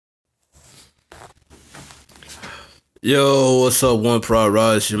Yo, what's up, One Pride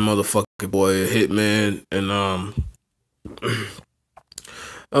Rise? Your motherfucking boy Hitman, and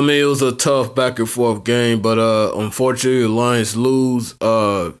it was a tough back and forth game, but unfortunately, the Lions lose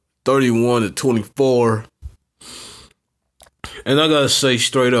 31-24, and I gotta say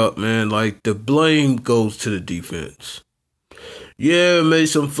straight up, man, like the blame goes to the defense. Yeah, it made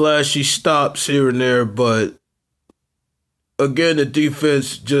some flashy stops here and there, but again, the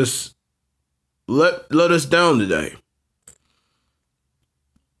defense just let us down today.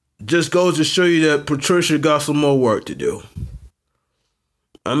 Just goes to show you that Patricia got some more work to do.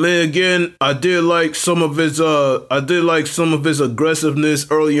 Again, I did like some of his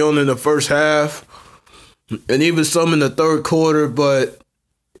aggressiveness early on in the first half, and even some in the third quarter. But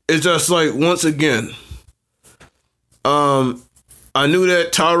it's just like, once again, I knew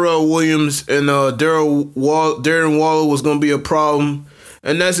that Tyrell Williams and Darren Waller was going to be a problem,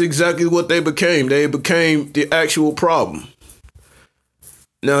 and that's exactly what they became. They became the actual problem.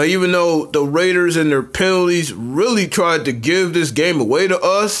 Now, even though the Raiders and their penalties really tried to give this game away to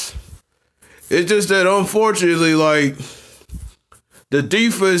us, it's just that unfortunately, like, the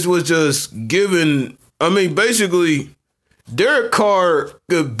defense was just given. Basically, Derek Carr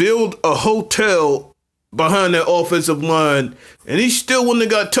could build a hotel behind that offensive line, and he still wouldn't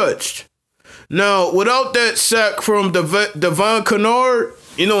have got touched. Now, without that sack from Devon Kennard,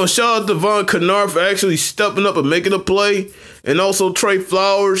 and shout out to Devon Kennard for actually stepping up and making a play, and also Trey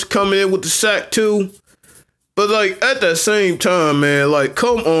Flowers coming in with the sack too. But like at the same time, man, like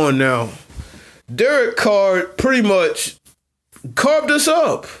come on now. Derek Carr pretty much carved us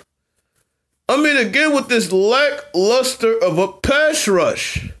up. Again with this lackluster of a pass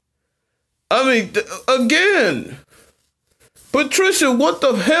rush. Again, Patricia, what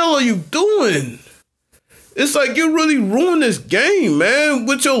the hell are you doing? It's like you really ruined this game, man,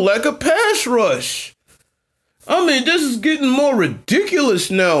 with your lack of pass rush. This is getting more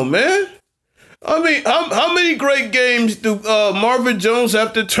ridiculous now, man. How many great games do Marvin Jones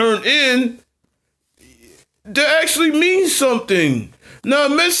have to turn in to actually mean something? Now, I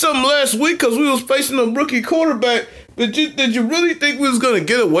missed something last week because we was facing a rookie quarterback, but did you really think we was going to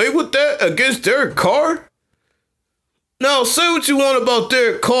get away with that against Derek Carr? Now, say what you want about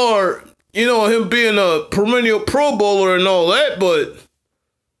Derek Carr, him being a perennial Pro Bowler and all that, but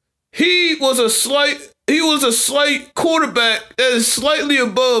he was a slight quarterback that is slightly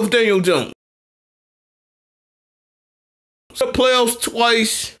above Daniel Jones. Playoffs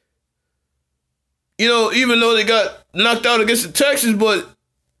twice, even though they got knocked out against the Texans, but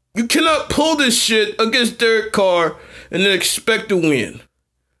you cannot pull this shit against Derek Carr and then expect to win.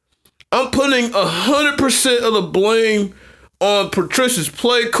 I'm putting 100% of the blame on Patricia's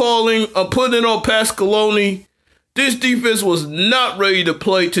play calling. I'm putting it on Pasqualoni. This defense was not ready to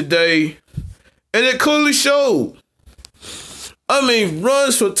play today, and it clearly showed.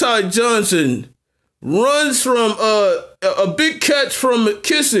 Runs for Ty Johnson, runs from a big catch from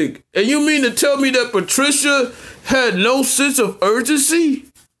McKissick, and you mean to tell me that Patricia had no sense of urgency?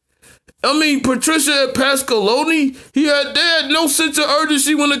 Patricia and Pasqualoni, they had no sense of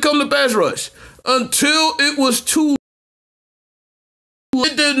urgency when it come to pass rush until it was too.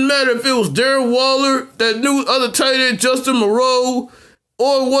 It didn't matter if it was Darren Waller, that new other tight end Justin Moreau,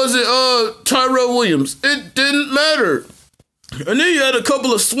 or was it Tyrell Williams? It didn't matter. And then you had a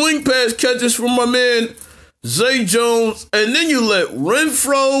couple of swing pass catches from my man Zay Jones, and then you let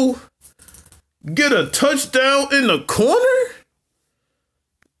Renfro get a touchdown in the corner?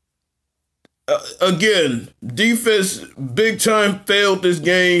 Again, defense big time failed this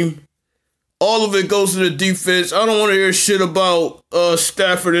game. All of it goes to the defense. I don't want to hear shit about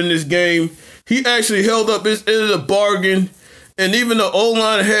Stafford in this game. He actually held up his end of the bargain. And even the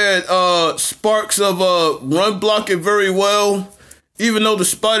O-line had sparks of run blocking very well. Even though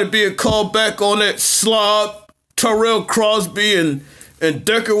despite it being called back on that slob, Terrell Crosby and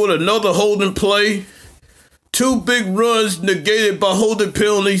Decker with another holding play. Two big runs negated by holding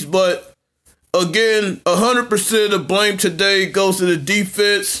penalties. But again, 100% of the blame today goes to the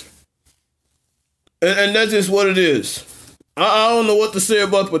defense. And that's just what it is. I don't know what to say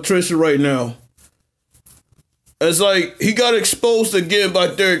about Patricia right now. It's like he got exposed again by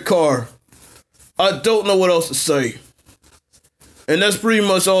Derek Carr. I don't know what else to say. And that's pretty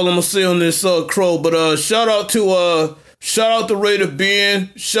much all I'm gonna say on this crow. But shout out to Raider Ben.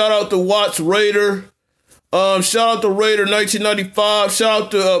 Shout out to Watts Raider. Shout out to Raider 1995. Shout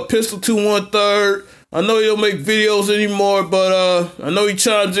out to Pistol 213. I know he don't make videos anymore, but I know he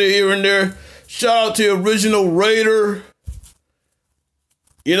chimes in here and there. Shout out to the original Raider.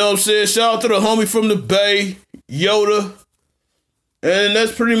 You know what I'm saying? Shout out to the homie from the Bay, Yoda. And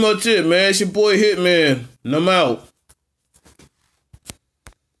that's pretty much it, man. It's your boy Hitman, and I'm out.